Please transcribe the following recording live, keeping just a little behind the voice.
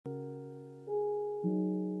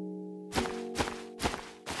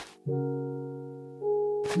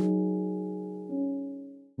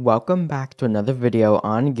Welcome back to another video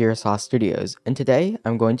on Gearsaw Studios, and today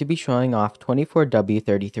I'm going to be showing off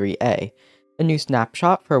 24w33a, a new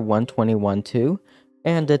snapshot for 121.2,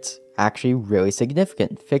 and it's actually really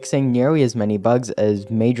significant, fixing nearly as many bugs as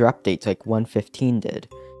major updates like 115 did.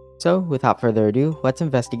 So without further ado, let's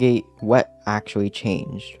investigate what actually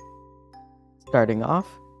changed. Starting off,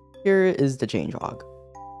 here is the changelog.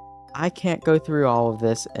 I can't go through all of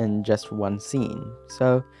this in just one scene,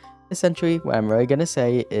 so essentially what I'm really going to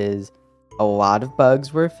say is a lot of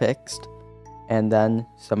bugs were fixed, and then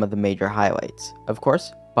some of the major highlights. Of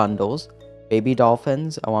course, bundles, baby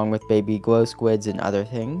dolphins along with baby glow squids and other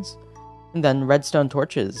things, and then redstone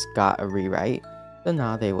torches got a rewrite, so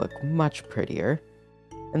now they look much prettier,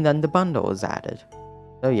 and then the bundle is added.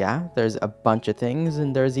 So yeah, there's a bunch of things,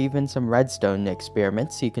 and there's even some redstone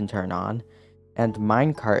experiments you can turn on, and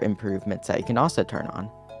minecart improvements that you can also turn on.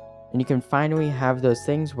 And you can finally have those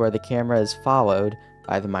things where the camera is followed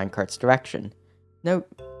by the minecart's direction. Note,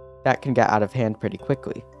 that can get out of hand pretty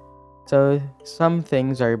quickly. So some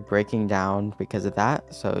things are breaking down because of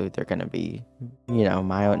that, so they're going to be,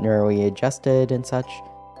 neurally adjusted and such.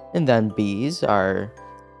 And then bees are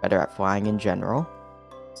better at flying in general.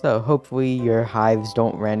 So hopefully your hives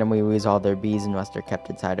don't randomly lose all their bees unless they're kept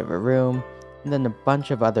inside of a room. And then a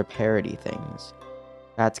bunch of other parity things.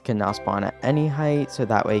 Bats can now spawn at any height, so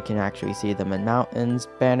that way you can actually see them in mountains.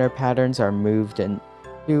 Banner patterns are moved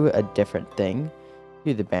into a different thing,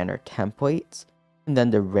 to the banner templates. And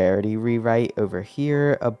then the rarity rewrite over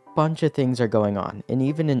here. A bunch of things are going on, and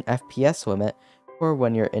even an FPS limit for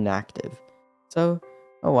when you're inactive. So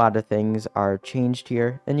a lot of things are changed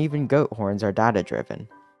here, and even goat horns are data driven.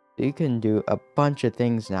 So you can do a bunch of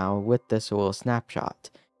things now with this little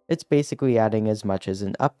snapshot. It's basically adding as much as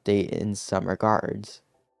an update in some regards.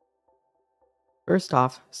 First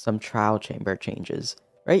off, some trial chamber changes.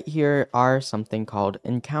 Right here are something called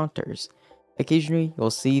encounters. Occasionally,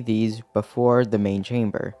 you'll see these before the main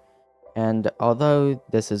chamber. And although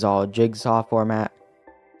this is all Jigsaw format,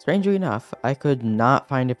 strangely enough, I could not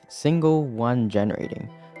find a single one generating.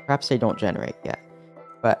 Perhaps they don't generate yet.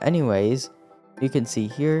 But anyways, you can see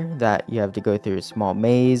here that you have to go through a small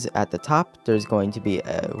maze. At the top, there's going to be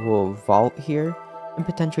a little vault here, and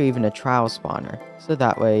potentially even a trial spawner, so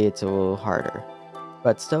that way it's a little harder.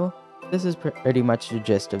 But still, this is pretty much the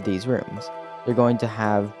gist of these rooms. They're going to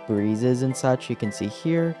have breezes and such. You can see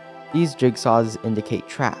here, these jigsaws indicate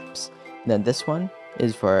traps. And then this one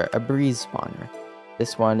is for a breeze spawner.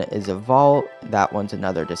 This one is a vault, that one's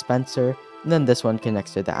another dispenser, and then this one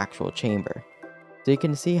connects to the actual chamber. So you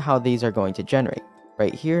can see how these are going to generate.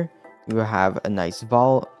 Right here, you have a nice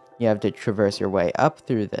vault. You have to traverse your way up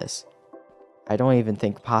through this. I don't even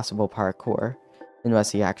think possible parkour,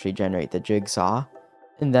 unless you actually generate the jigsaw.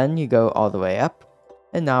 And then you go all the way up.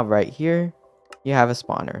 And now right here, you have a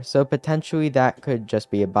spawner. So potentially that could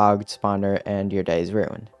just be a bogged spawner and your day is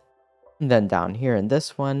ruined. And then down here in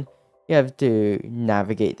this one, you have to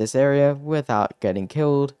navigate this area without getting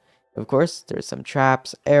killed. Of course, there's some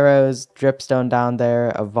traps, arrows, dripstone down there,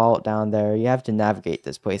 a vault down there. You have to navigate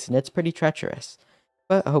this place, and it's pretty treacherous.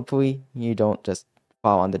 But hopefully, you don't just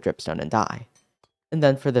fall on the dripstone and die. And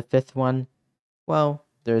then for the fifth one, well,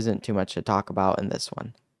 there isn't too much to talk about in this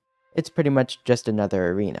one. It's pretty much just another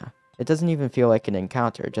arena. It doesn't even feel like an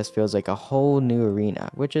encounter, it just feels like a whole new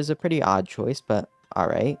arena, which is a pretty odd choice, but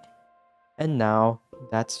alright. And now,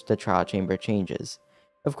 that's the trial chamber changes.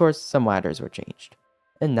 Of course, some ladders were changed.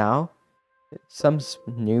 And now, some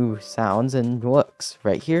new sounds and looks.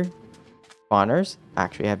 Right here, spawners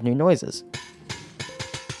actually have new noises.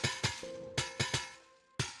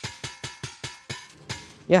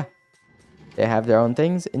 Yeah, they have their own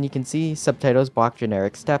things, and you can see subtitles block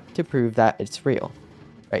generic step to prove that it's real.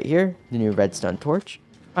 Right here, the new redstone torch.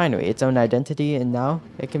 Finally, its own identity, and now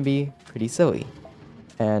it can be pretty silly.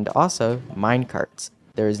 And also, minecarts.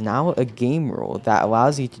 There is now a game rule that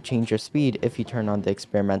allows you to change your speed if you turn on the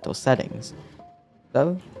experimental settings.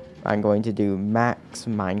 So, I'm going to do max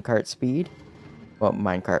minecart speed. Well,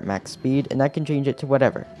 minecart max speed, and I can change it to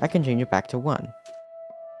whatever. I can change it back to 1.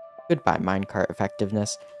 Goodbye minecart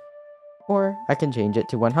effectiveness. Or I can change it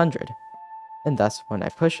to 100. And thus, when I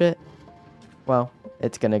push it, well,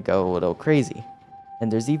 it's gonna go a little crazy.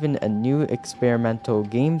 And there's even a new experimental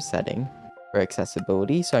game setting for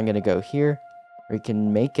accessibility, so I'm gonna go here. We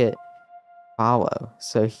can make it follow.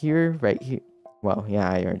 So here, right here, well, yeah,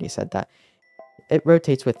 I already said that. It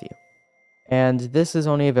rotates with you. And this is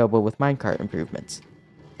only available with minecart improvements.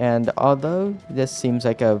 And although this seems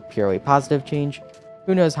like a purely positive change,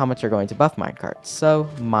 who knows how much they're going to buff minecarts. So,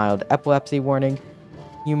 mild epilepsy warning,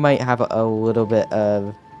 you might have a little bit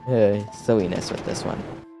of silliness with this one.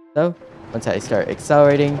 So, once I start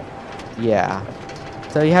accelerating, yeah.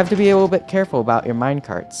 So you have to be a little bit careful about your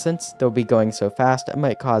minecarts, since they'll be going so fast it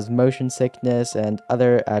might cause motion sickness and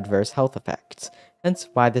other adverse health effects, hence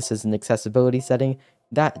why this is an accessibility setting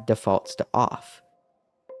that defaults to off.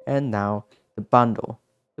 And now, the bundle.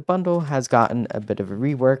 The bundle has gotten a bit of a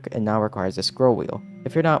rework and now requires a scroll wheel.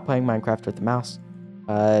 If you're not playing Minecraft with the mouse,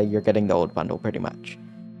 you're getting the old bundle pretty much.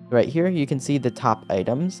 Right here you can see the top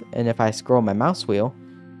items, and if I scroll my mouse wheel,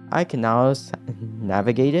 I can now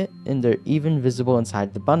navigate it, and they're even visible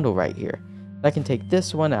inside the bundle right here. I can take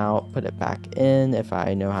this one out, put it back in if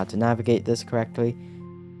I know how to navigate this correctly,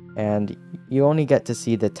 and you only get to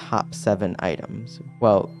see the top 7 items.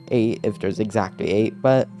 Well, 8 if there's exactly 8,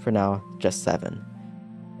 but for now, just 7.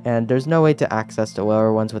 And there's no way to access the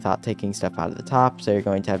lower ones without taking stuff out of the top, so you're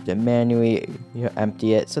going to have to manually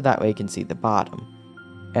empty it so that way you can see the bottom.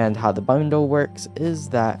 And how the bundle works is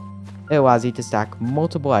that it allows you to stack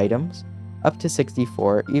multiple items, up to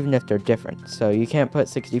 64, even if they're different. So you can't put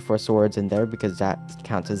 64 swords in there because that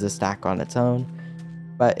counts as a stack on its own.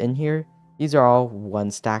 But in here, these are all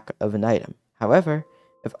one stack of an item. However,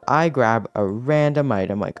 if I grab a random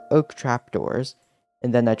item like oak trapdoors,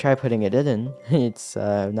 and then I try putting it in, it's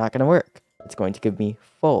not going to work. It's going to give me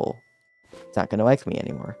full. It's not going to like me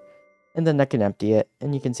anymore. And then I can empty it,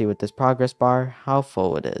 and you can see with this progress bar how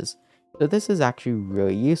full it is. So this is actually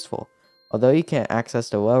really useful. Although you can't access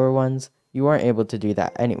the lower ones, you aren't able to do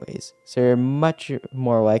that anyways. So you're much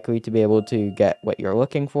more likely to be able to get what you're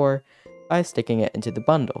looking for by sticking it into the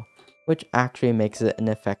bundle, which actually makes it an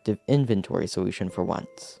effective inventory solution for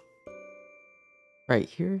once. Right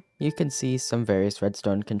here, you can see some various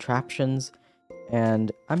redstone contraptions,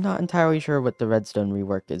 and I'm not entirely sure what the redstone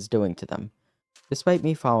rework is doing to them. Despite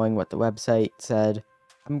me following what the website said,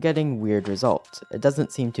 I'm getting weird results. It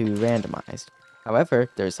doesn't seem to be randomized. However,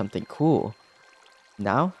 there's something cool.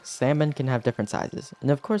 Now, salmon can have different sizes, and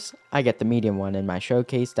of course, I get the medium one in my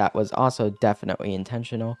showcase. That was also definitely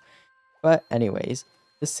intentional. But anyways,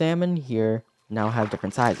 the salmon here now have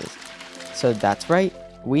different sizes. So that's right,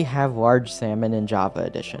 we have large salmon in Java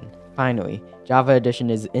Edition. Finally, Java Edition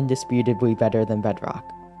is indisputably better than Bedrock.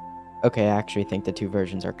 Okay, I actually think the two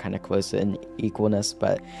versions are kind of close in equalness,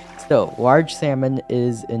 but still, large salmon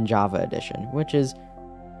is in Java Edition, which is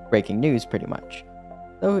breaking news pretty much.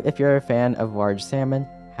 So if you're a fan of large salmon,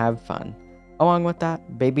 have fun. Along with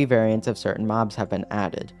that, baby variants of certain mobs have been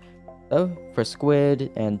added. So for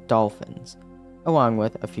squid and dolphins, along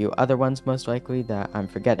with a few other ones most likely that I'm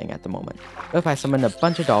forgetting at the moment. But if I summon a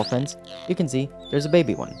bunch of dolphins, you can see there's a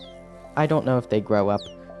baby one. I don't know if they grow up,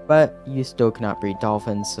 but you still cannot breed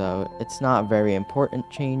dolphins, so it's not a very important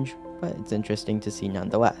change, but it's interesting to see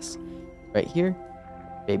nonetheless. Right here,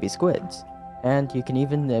 baby squids. And you can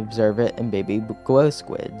even observe it in baby glow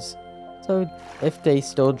squids. So if they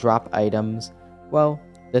still drop items, well,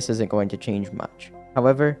 this isn't going to change much.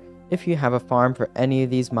 However, if you have a farm for any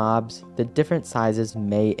of these mobs, the different sizes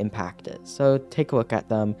may impact it. So take a look at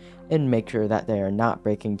them and make sure that they are not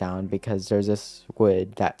breaking down because there's a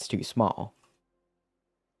squid that's too small.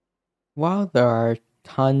 While there are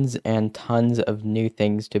tons and tons of new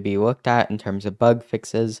things to be looked at in terms of bug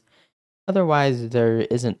fixes, otherwise there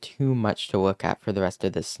isn't too much to look at for the rest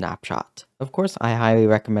of this snapshot. Of course, I highly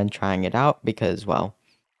recommend trying it out because, well,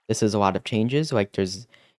 this is a lot of changes. Like there's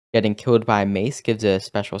getting killed by a mace gives a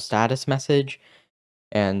special status message,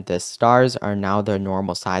 and the stars are now their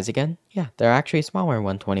normal size again. Yeah, they're actually smaller in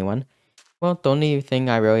 121. Well, the only thing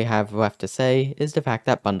I really have left to say is the fact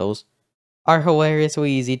that bundles are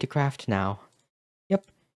hilariously easy to craft now. Yep,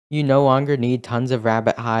 you no longer need tons of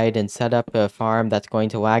rabbit hide and set up a farm that's going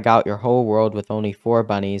to lag out your whole world with only 4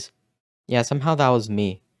 bunnies. Yeah, somehow that was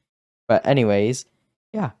me. But anyways,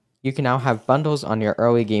 yeah, you can now have bundles on your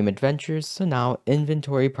early game adventures, so now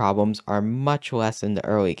inventory problems are much less in the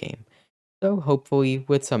early game. So hopefully,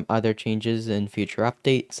 with some other changes in future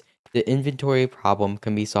updates, the inventory problem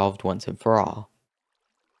can be solved once and for all.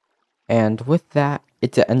 And with that,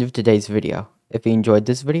 it's the end of today's video. If you enjoyed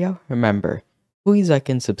this video, remember, please like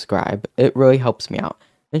and subscribe, it really helps me out,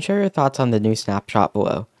 and share your thoughts on the new snapshot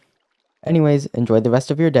below. Anyways, enjoy the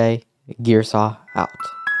rest of your day. Gearsaw out.